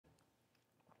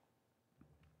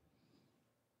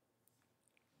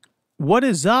What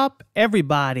is up,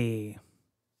 everybody?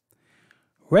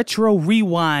 Retro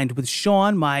Rewind with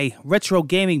Sean, my retro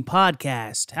gaming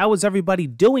podcast. How is everybody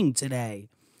doing today?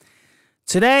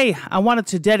 Today, I wanted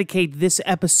to dedicate this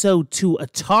episode to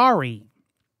Atari.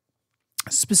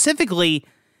 Specifically,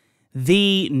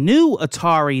 the new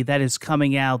Atari that is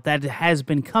coming out, that has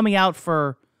been coming out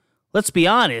for, let's be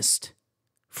honest,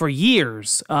 for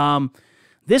years.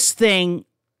 This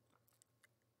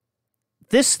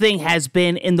thing has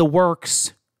been in the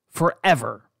works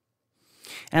forever.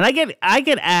 And I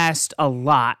get asked a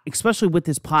lot, especially with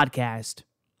this podcast.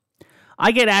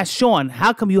 I get asked, Sean,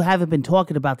 how come you haven't been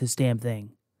talking about this damn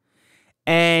thing?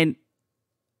 And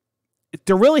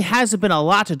there really hasn't been a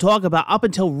lot to talk about up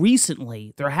until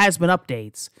recently. There has been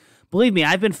updates. Believe me,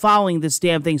 I've been following this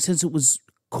damn thing since it was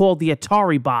called the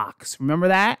Atari box. Remember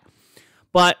that?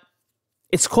 But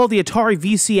it's called the Atari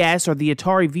VCS or the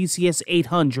Atari VCS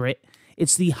 800.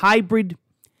 It's the hybrid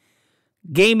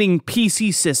gaming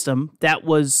PC system that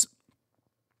was,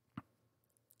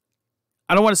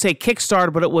 I don't want to say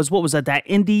Kickstarter, but it was, what was that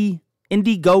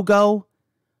Indiegogo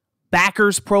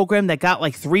backers program that got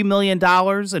like $3 million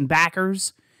in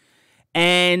backers.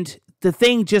 And the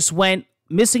thing just went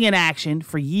missing in action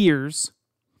for years.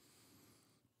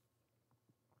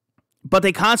 But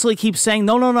they constantly keep saying,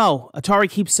 no.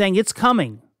 Atari keeps saying, it's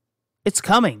coming. It's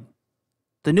coming.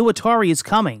 The new Atari is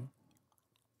coming.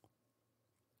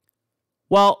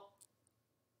 Well,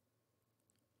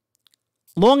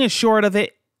 long and short of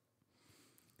it,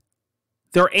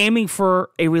 they're aiming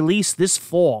for a release this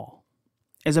fall.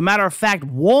 As a matter of fact,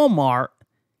 Walmart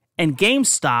and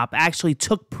GameStop actually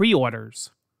took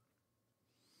pre-orders.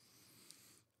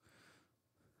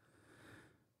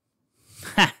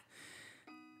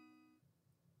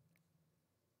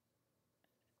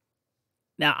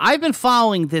 Now, I've been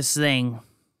following this thing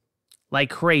like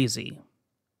crazy.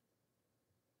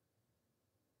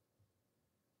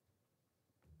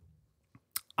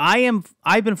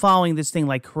 I've been following this thing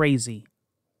like crazy.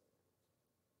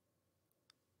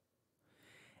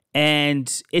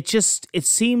 And it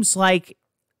seems like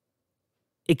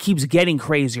it keeps getting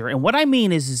crazier. And what I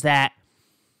mean is that,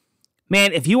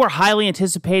 man, if you are highly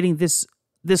anticipating this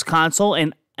console,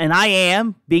 and I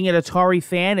am, being an Atari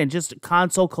fan and just a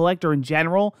console collector in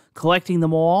general, collecting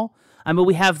them all. I mean,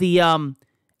 we have the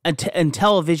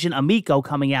Intellivision Amico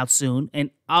coming out soon,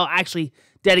 and I'll actually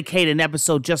dedicate an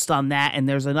episode just on that. And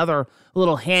there's another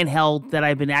little handheld that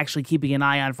I've been actually keeping an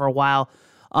eye on for a while.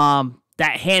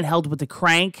 That handheld with the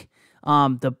crank,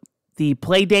 the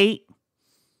Playdate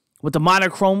with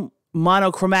the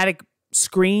monochromatic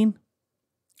screen.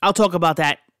 I'll talk about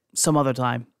that some other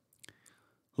time.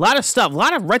 A lot of stuff, a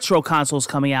lot of retro consoles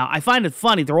coming out. I find it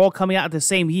funny, they're all coming out at the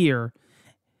same year.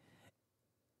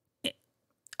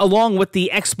 Along with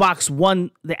the Xbox One,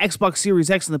 the Xbox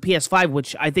Series X and the PS5,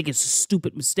 which I think is a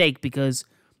stupid mistake because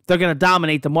they're going to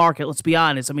dominate the market, let's be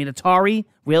honest. I mean, Atari,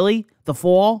 really? The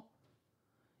fall?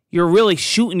 You're really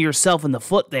shooting yourself in the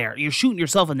foot there. You're shooting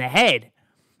yourself in the head,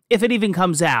 if it even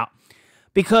comes out.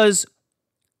 Because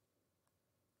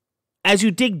as you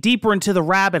dig deeper into the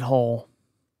rabbit hole,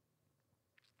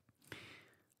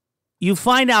 you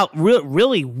find out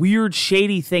really weird,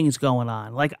 shady things going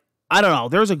on. Like, I don't know.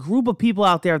 There's a group of people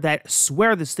out there that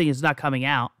swear this thing is not coming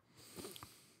out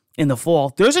in the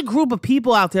fall. There's a group of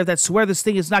people out there that swear this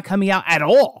thing is not coming out at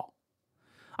all.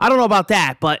 I don't know about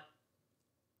that, but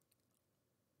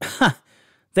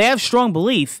they have strong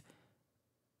belief.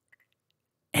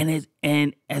 And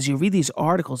as you read these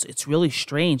articles, it's really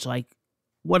strange. Like,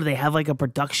 what do they have? Like a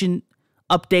production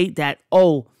update that,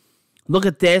 oh, look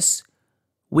at this.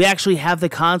 We actually have the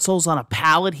consoles on a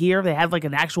pallet here. They have like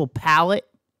an actual pallet.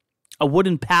 A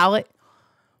wooden pallet,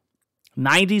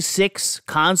 96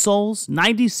 consoles.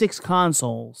 96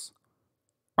 consoles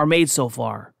are made so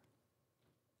far.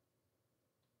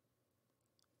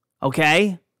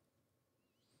 Okay?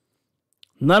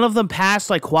 None of them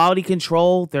passed like quality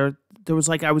control. There was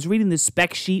like, I was reading this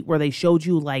spec sheet where they showed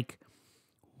you like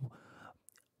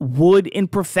wood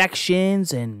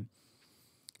imperfections and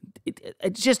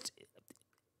it's just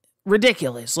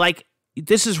ridiculous. Like,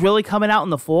 this is really coming out in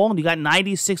the fall, and you got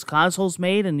 96 consoles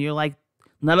made, and you're like,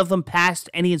 none of them passed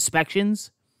any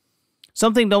inspections?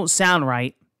 Something don't sound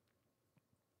right.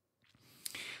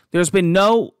 There's been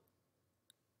no,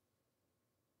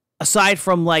 aside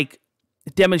from like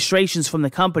demonstrations from the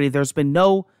company, there's been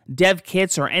no dev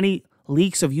kits or any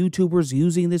leaks of YouTubers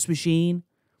using this machine.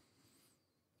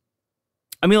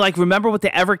 I mean, like, remember with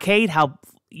the Evercade, how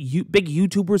big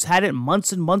YouTubers had it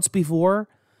months and months before?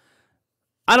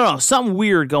 I don't know, something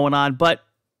weird going on, but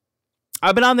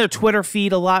I've been on their Twitter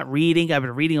feed a lot reading. I've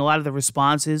been reading a lot of the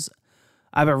responses.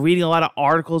 I've been reading a lot of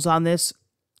articles on this.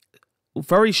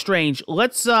 Very strange.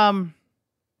 Let's see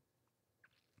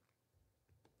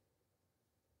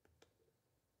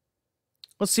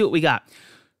what we got.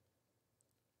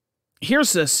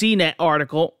 Here's a CNET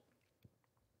article.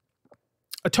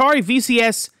 Atari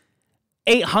VCS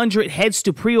 800 heads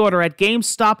to pre-order at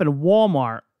GameStop and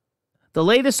Walmart. The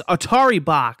latest Atari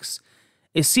box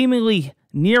is seemingly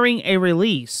nearing a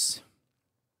release.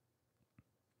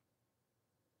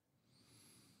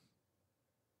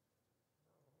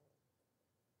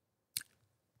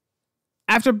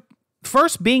 After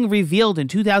first being revealed in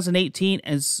 2018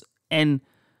 and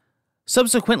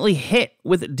subsequently hit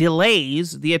with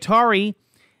delays, the Atari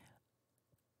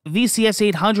VCS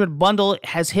 800 bundle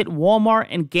has hit Walmart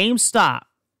and GameStop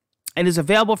and is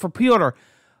available for pre-order.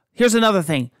 Here's another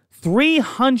thing.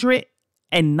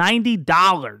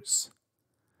 $390.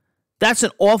 That's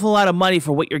an awful lot of money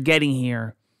for what you're getting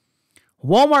here.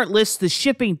 Walmart lists the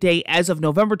shipping date as of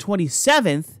November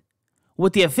 27th,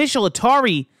 with the official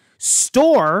Atari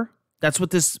store, that's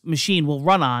what this machine will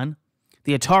run on,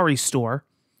 the Atari store.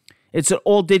 It's an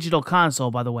all-digital console,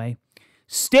 by the way,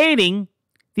 stating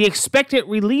the expected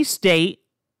release date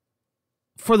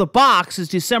for the box is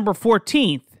December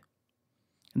 14th.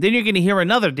 And then you're going to hear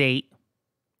another date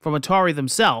from Atari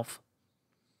themselves.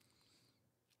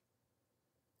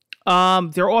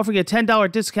 They're offering a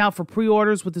 $10 discount for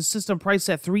pre-orders with the system priced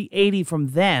at $380 from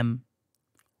them.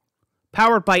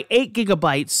 Powered by 8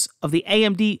 gigabytes of the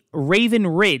AMD Raven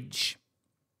Ridge.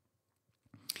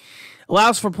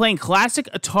 Allows for playing classic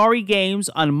Atari games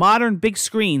on modern big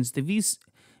screens. The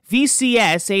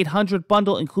VCS 800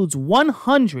 bundle includes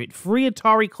 100 free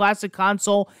Atari classic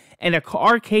console and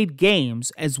arcade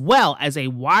games, as well as a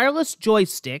wireless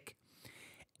joystick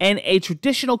and a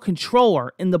traditional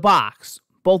controller in the box,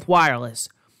 both wireless,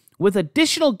 with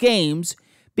additional games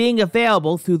being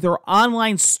available through their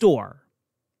online store.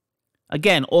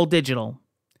 Again, all digital.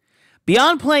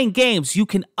 Beyond playing games, you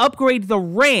can upgrade the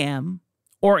RAM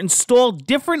or install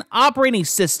different operating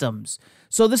systems.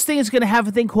 So this thing is going to have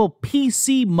a thing called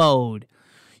PC mode.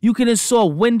 You can install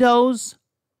Windows,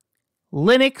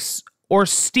 Linux, or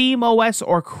Steam OS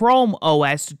or Chrome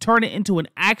OS to turn it into an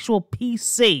actual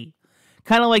PC.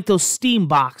 Kind of like those Steam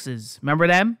boxes. Remember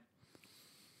them?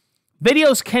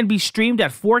 Videos can be streamed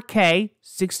at 4K,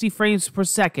 60 frames per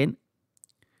second,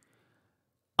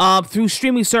 through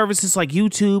streaming services like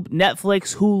YouTube,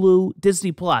 Netflix, Hulu,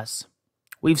 Disney+.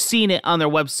 We've seen it on their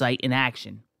website in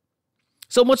action.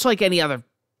 So much like any other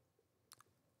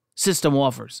system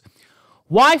offers.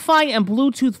 Wi-Fi and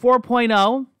Bluetooth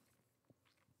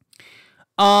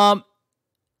 4.0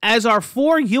 as our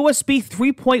 4 USB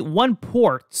 3.1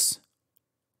 ports.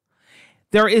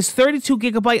 There is 32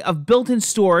 gigabyte of built-in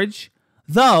storage,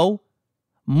 though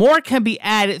more can be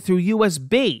added through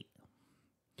USB.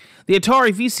 The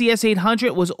Atari VCS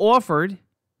 800 was offered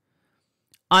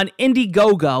on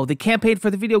Indiegogo. The campaign for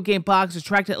the video game box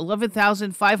attracted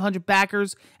 11,500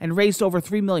 backers and raised over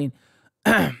 $3 million.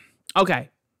 Okay.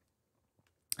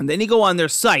 And then you go on their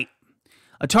site.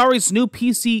 Atari's new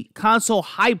PC console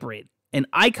hybrid, an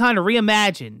icon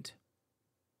reimagined.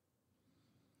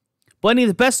 Blending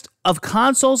the best of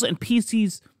consoles and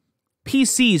PCs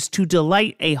to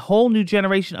delight a whole new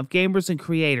generation of gamers and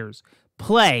creators.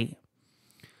 Play.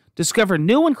 Discover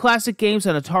new and classic games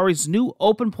on Atari's new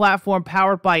open platform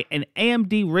powered by an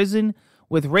AMD Ryzen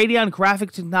with Radeon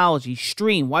graphic technology.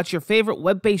 Stream. Watch your favorite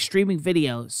web-based streaming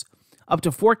videos up to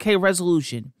 4K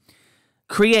resolution.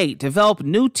 Create. Develop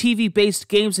new TV-based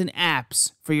games and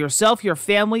apps for yourself, your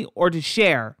family, or to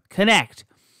share. Connect.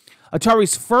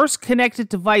 Atari's first connected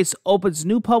device opens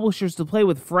new publishers to play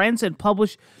with friends and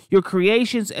publish your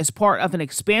creations as part of an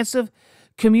expansive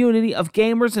community of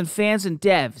gamers and fans and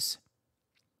devs.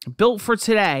 Built for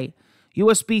today,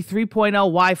 USB 3.0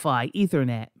 Wi-Fi,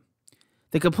 Ethernet.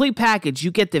 The complete package, you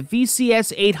get the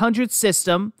VCS 800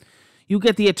 system, you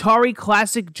get the Atari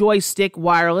Classic Joystick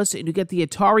wireless, and you get the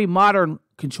Atari Modern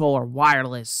Controller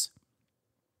wireless.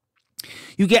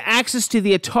 You get access to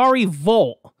the Atari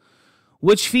Volt,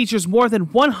 which features more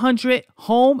than 100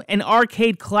 home and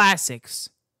arcade classics.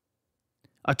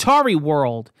 Atari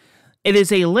World. It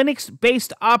is a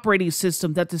Linux-based operating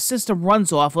system that the system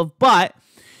runs off of, but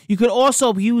you can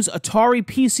also use Atari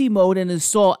PC mode and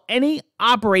install any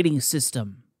operating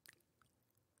system.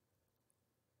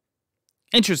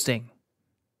 Interesting.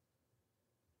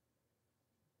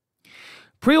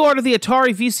 Pre-order the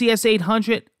Atari VCS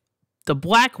 800, the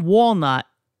Black Walnut,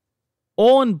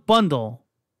 all in bundle,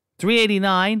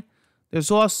 $389.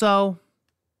 There's also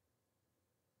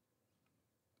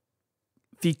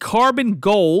the Carbon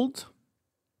Gold,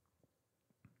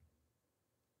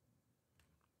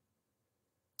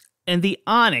 and the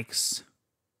Onyx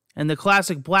and the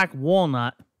classic black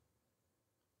walnut,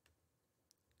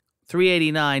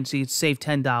 $389, so you'd save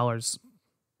 $10.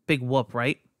 Big whoop,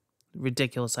 right?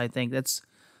 Ridiculous, I think. That's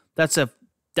a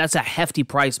hefty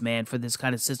price, man, for this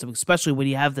kind of system, especially when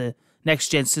you have the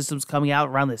next-gen systems coming out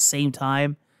around the same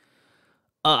time.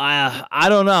 I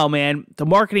don't know, man. The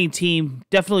marketing team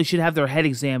definitely should have their head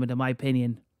examined, in my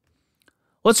opinion.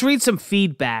 Let's read some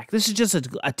feedback. This is just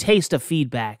a taste of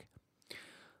feedback.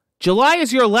 July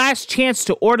is your last chance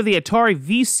to order the Atari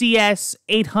VCS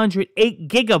 800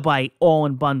 8GB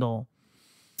all-in bundle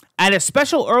at a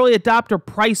special early adopter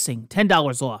pricing,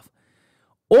 $10 off.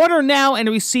 Order now and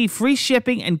receive free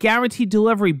shipping and guaranteed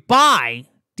delivery by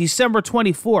December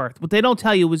 24th. What they don't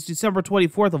tell you was December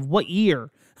 24th of what year?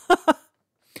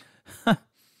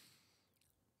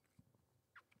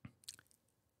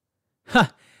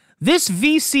 This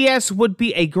VCS would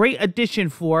be a great addition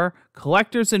for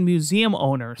collectors and museum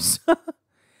owners.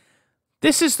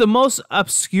 This is the most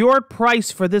obscure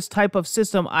price for this type of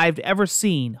system I've ever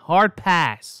seen. Hard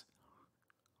pass.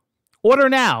 Order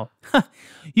now.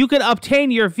 You can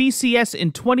obtain your VCS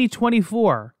in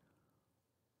 2024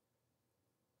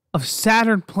 of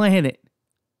Saturn Planet.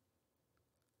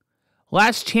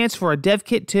 Last chance for a dev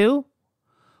kit too?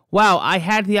 Wow, I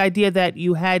had the idea that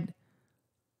you had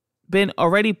been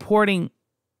already porting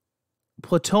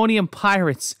Plutonium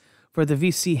Pirates for the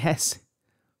VCS.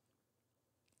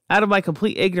 Out of my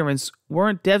complete ignorance,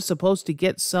 weren't devs supposed to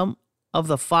get some of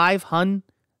the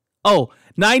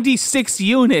 96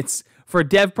 units for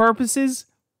dev purposes?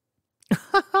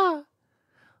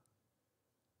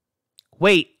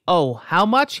 Wait, how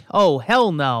much? Oh,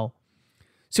 hell no.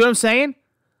 See what I'm saying?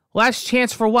 Last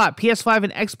chance for what? PS5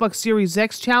 and Xbox Series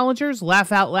X challengers?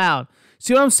 Laugh out loud.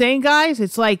 See what I'm saying, guys?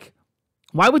 It's like,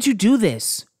 why would you do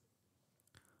this?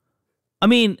 I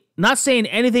mean, not saying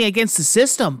anything against the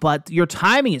system, but your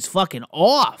timing is fucking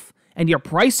off, and your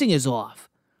pricing is off.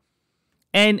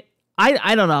 And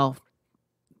I don't know.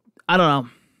 I don't know.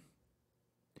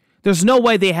 There's no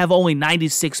way they have only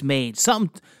 96 made.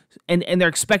 And they're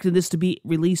expecting this to be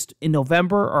released in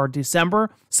November or December.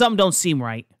 Something don't seem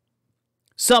right.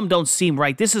 Something don't seem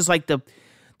right. This is like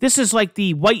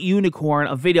the white unicorn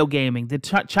of video gaming, the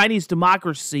Chinese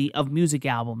democracy of music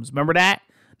albums. Remember that?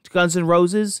 Guns N'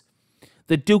 Roses?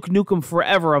 The Duke Nukem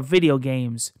Forever of video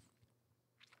games.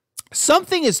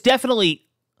 Something is definitely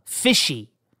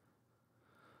fishy.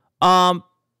 Now,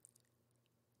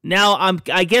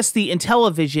 I guess the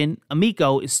Intellivision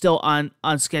Amico is still on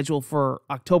schedule for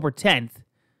October 10th.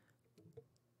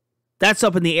 That's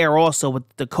up in the air also with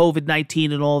the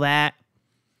COVID-19 and all that.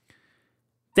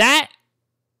 That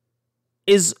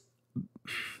is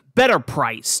better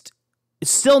priced.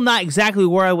 It's still not exactly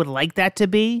where I would like that to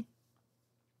be.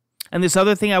 And this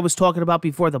other thing I was talking about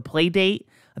before, the play date,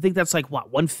 I think that's like, what,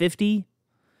 $150?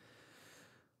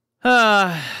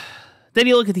 Then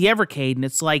you look at the Evercade, and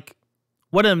it's like,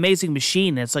 what an amazing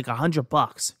machine. And it's like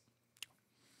 $100.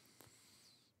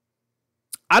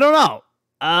 I don't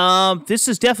know. This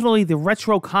is definitely the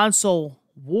retro console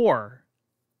war.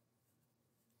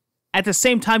 At the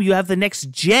same time, you have the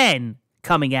next gen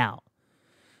coming out.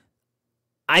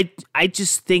 I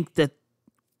just think that,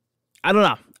 I don't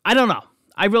know.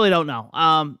 I really don't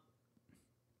know.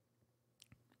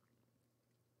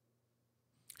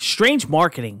 Strange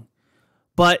marketing,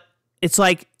 but it's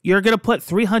like you're going to put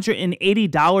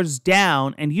 $380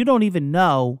 down and you don't even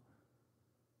know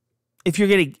if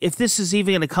this is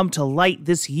even going to come to light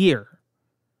this year.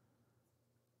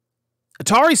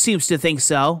 Atari seems to think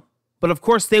so, but of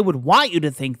course they would want you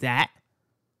to think that,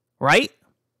 right?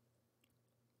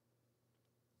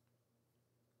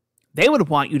 They would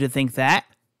want you to think that.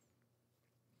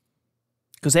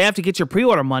 Because they have to get your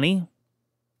pre-order money.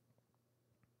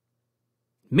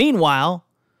 Meanwhile,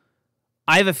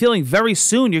 I have a feeling very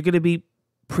soon you're going to be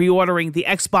pre-ordering the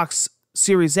Xbox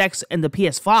Series X and the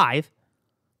PS5.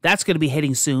 That's going to be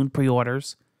hitting soon,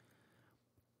 pre-orders.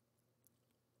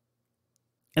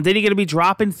 And then you're going to be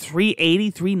dropping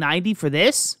 $380, $390 for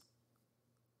this?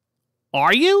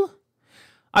 Are you?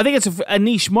 I think it's a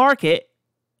niche market.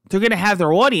 They're going to have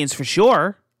their audience for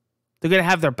sure. They're going to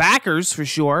have their backers for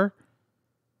sure.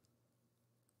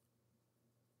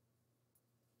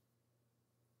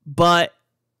 But,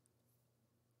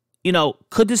 you know,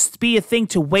 could this be a thing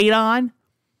to wait on?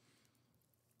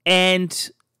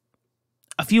 And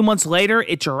a few months later,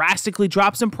 it drastically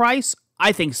drops in price?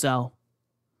 I think so.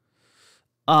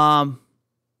 I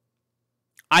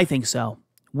think so.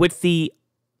 With the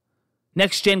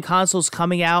next-gen consoles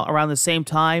coming out around the same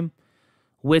time,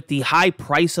 with the high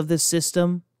price of this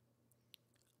system,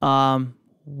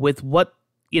 with what,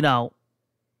 you know,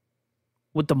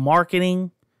 with the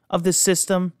marketing of this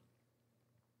system.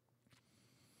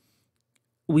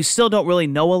 We still don't really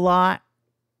know a lot.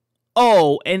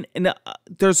 Oh, and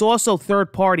there's also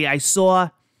third party. I saw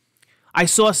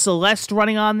Celeste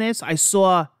running on this. I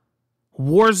saw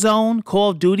Warzone, Call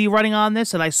of Duty running on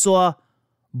this, and I saw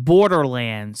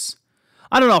Borderlands.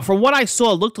 I don't know. From what I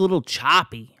saw, it looked a little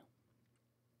choppy.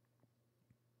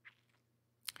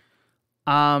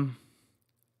 By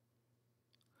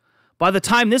the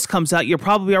time this comes out, you're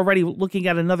probably already looking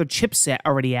at another chipset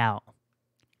already out.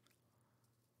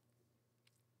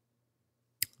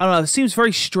 I don't know. It seems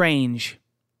very strange.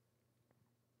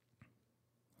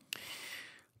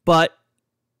 But,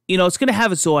 you know, it's going to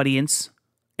have its audience.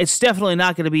 It's definitely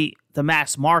not going to be the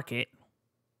mass market.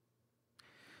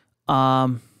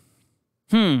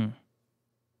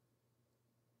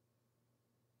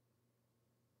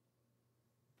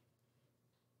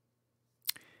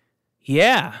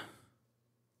 Yeah.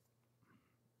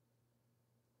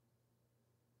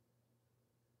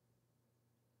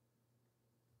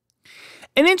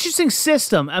 An interesting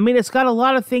system. I mean, it's got a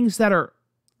lot of things that are,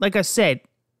 like I said,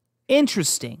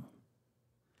 interesting.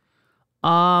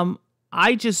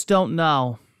 I just don't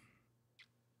know.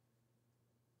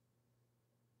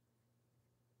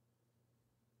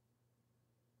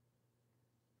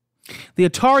 The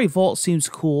Atari Vault seems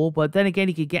cool, but then again,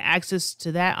 you could get access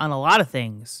to that on a lot of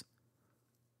things.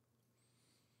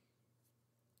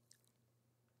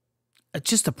 It's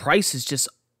just the price is just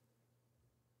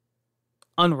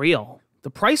unreal. The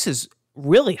price is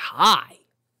really high.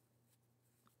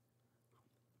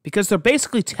 Because they're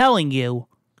basically telling you,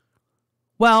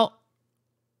 well,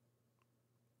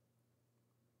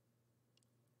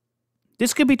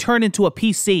 this could be turned into a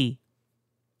PC.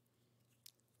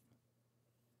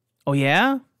 Oh,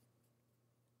 yeah?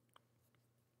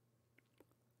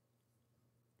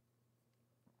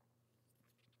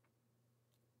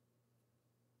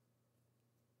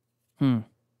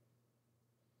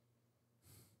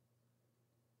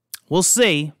 We'll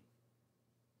see.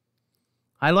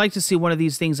 I'd like to see one of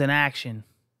these things in action.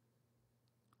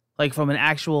 Like from an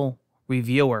actual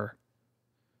reviewer.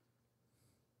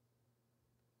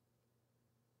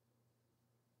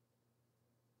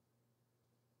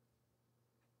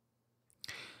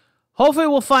 Hopefully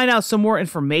we'll find out some more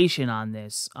information on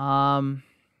this.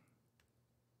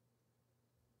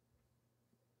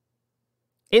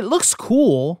 It looks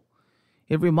cool.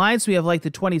 It reminds me of like the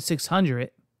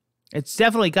 2600. It's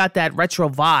definitely got that retro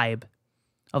vibe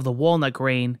of the walnut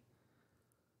grain.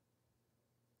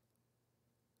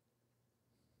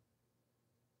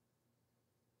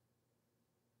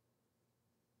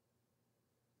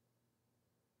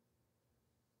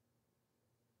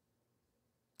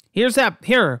 Here's that.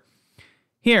 Here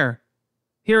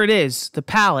it is. The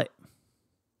palette.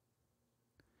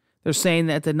 They're saying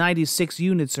that the 96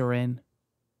 units are in.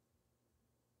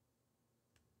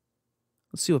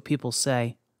 Let's see what people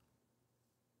say.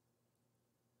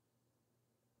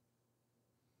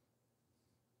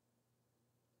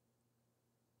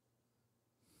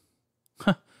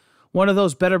 One of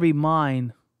those better be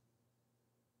mine.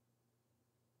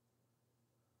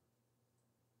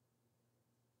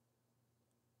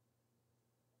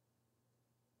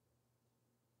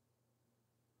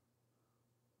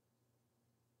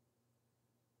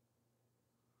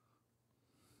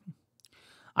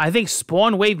 I think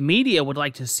Spawn Wave Media would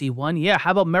like to see one. Yeah,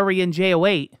 how about Murray and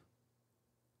J08?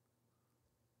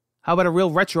 How about a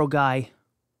real retro guy?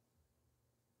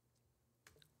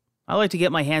 I'd like to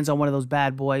get my hands on one of those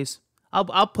bad boys.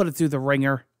 I'll put it through the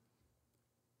ringer.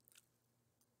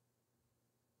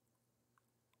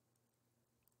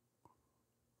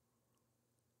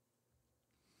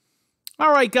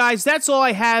 All right, guys, that's all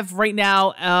I have right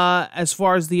now as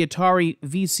far as the Atari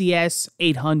VCS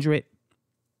 800.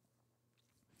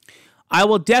 I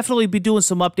will definitely be doing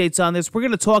some updates on this. We're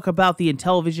going to talk about the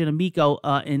Intellivision Amico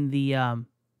in the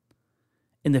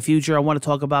future. I want to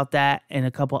talk about that and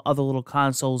a couple other little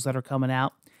consoles that are coming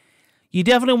out. You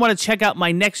definitely want to check out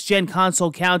my Next Gen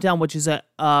Console Countdown, which is a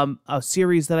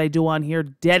series that I do on here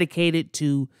dedicated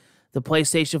to the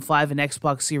PlayStation 5 and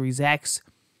Xbox Series X.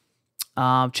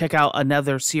 Check out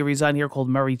another series on here called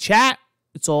Murray Chat.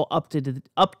 It's all up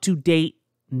to date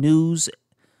news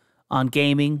on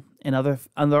gaming and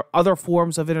other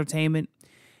forms of entertainment.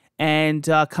 And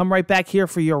come right back here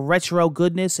for your retro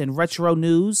goodness and retro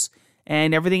news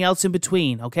and everything else in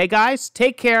between. Okay, guys?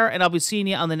 Take care, and I'll be seeing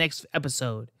you on the next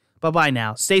episode. Bye-bye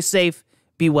now. Stay safe.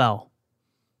 Be well.